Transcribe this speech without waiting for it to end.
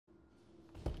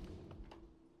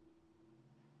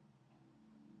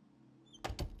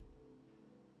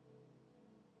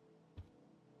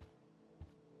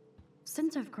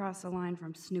Since I've crossed the line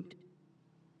from Snoop...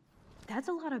 That's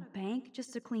a lot of bank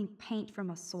just to clean paint from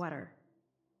a sweater.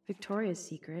 Victoria's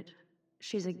Secret.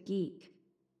 She's a geek.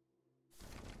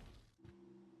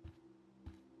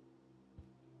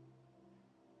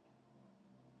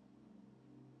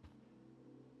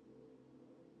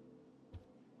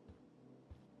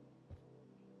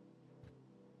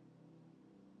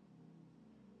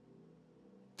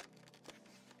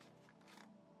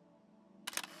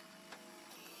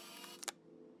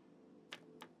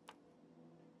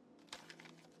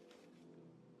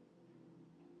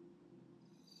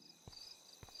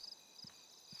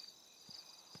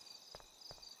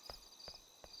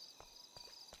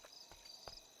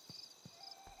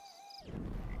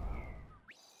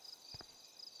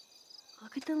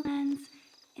 Look at the lens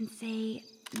and say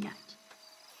nut.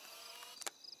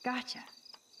 Gotcha.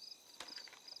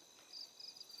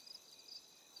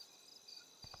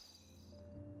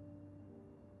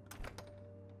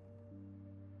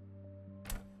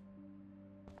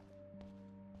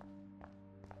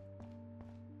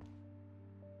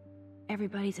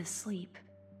 Everybody's asleep.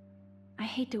 I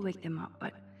hate to wake them up,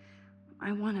 but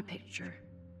I want a picture.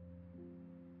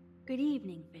 Good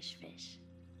evening, Fish.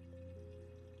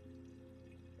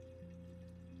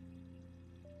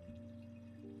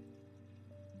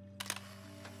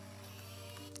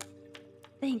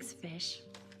 Thanks, Fish.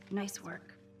 Nice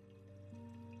work.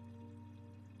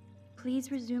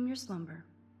 Please resume your slumber.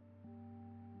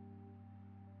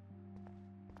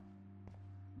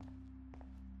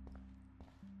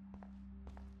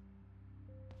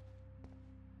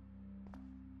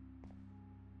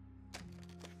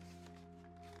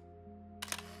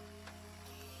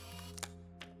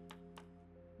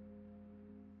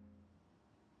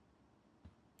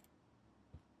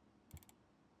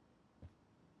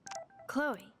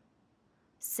 Chloe,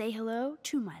 say hello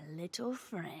to my little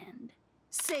friend.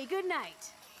 Say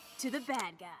goodnight to the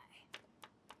bad guy.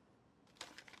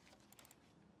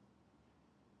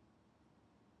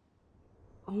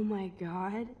 Oh my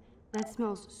god, that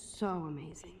smells so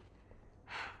amazing.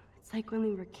 It's like when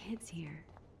we were kids here.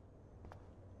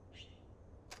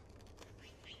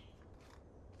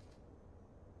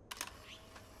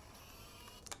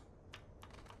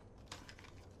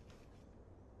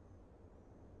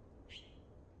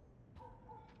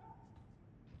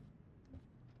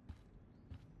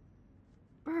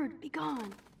 Bird, be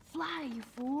gone! Fly, you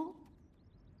fool!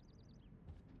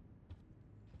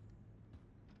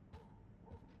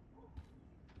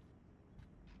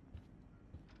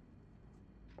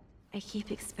 I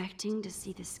keep expecting to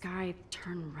see the sky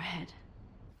turn red.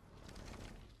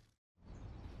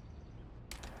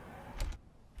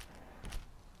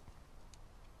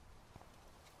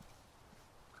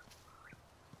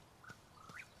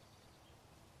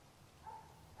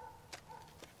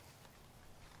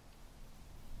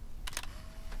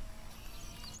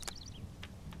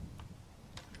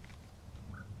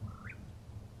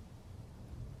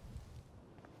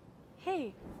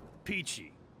 Hey,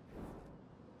 Peachy.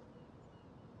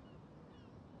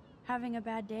 having a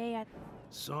bad day at...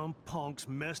 Some punks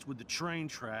messed with the train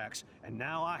tracks, and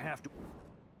now I have to...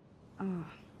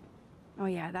 Oh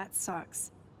yeah, that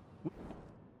sucks.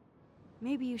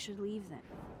 Maybe you should leave then.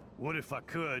 What if I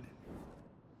could?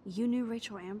 You knew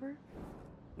Rachel Amber?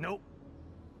 Nope.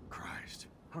 Christ,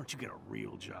 why don't you get a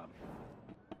real job?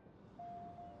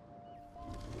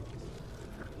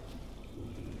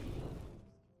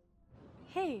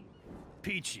 Hey,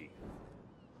 Peachy.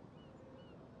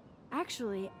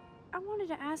 actually, I wanted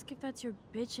to ask if that's your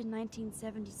bitchin'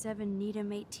 1977 Needham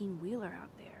 18-wheeler out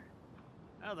there.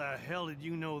 How the hell did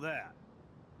you know that?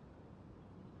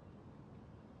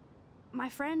 My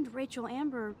friend Rachel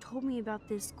Amber told me about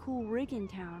this cool rig in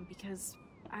town because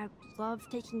I love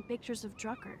taking pictures of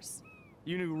truckers.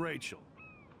 You knew Rachel.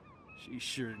 She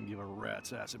sure didn't give a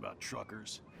rat's ass about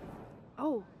truckers.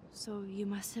 Oh, so you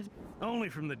must have... Only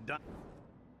from the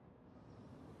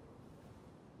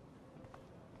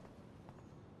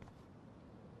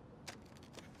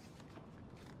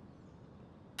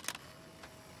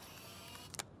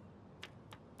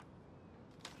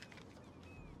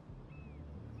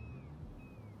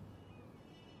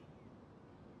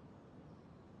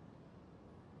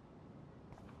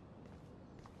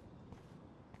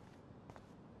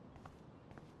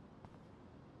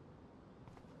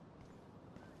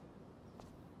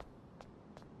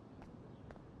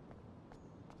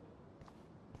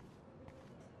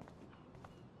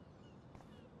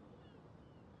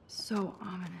So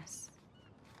ominous.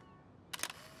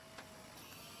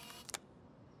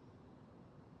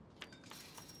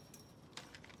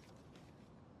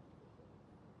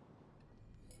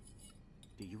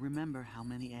 Do you remember how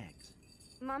many eggs?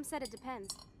 Mom said it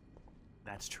depends.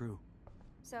 That's true.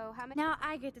 So how many? Now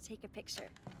I get to take a picture.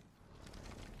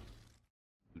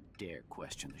 You dare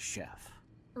question the chef.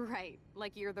 Right,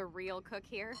 like you're the real cook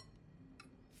here?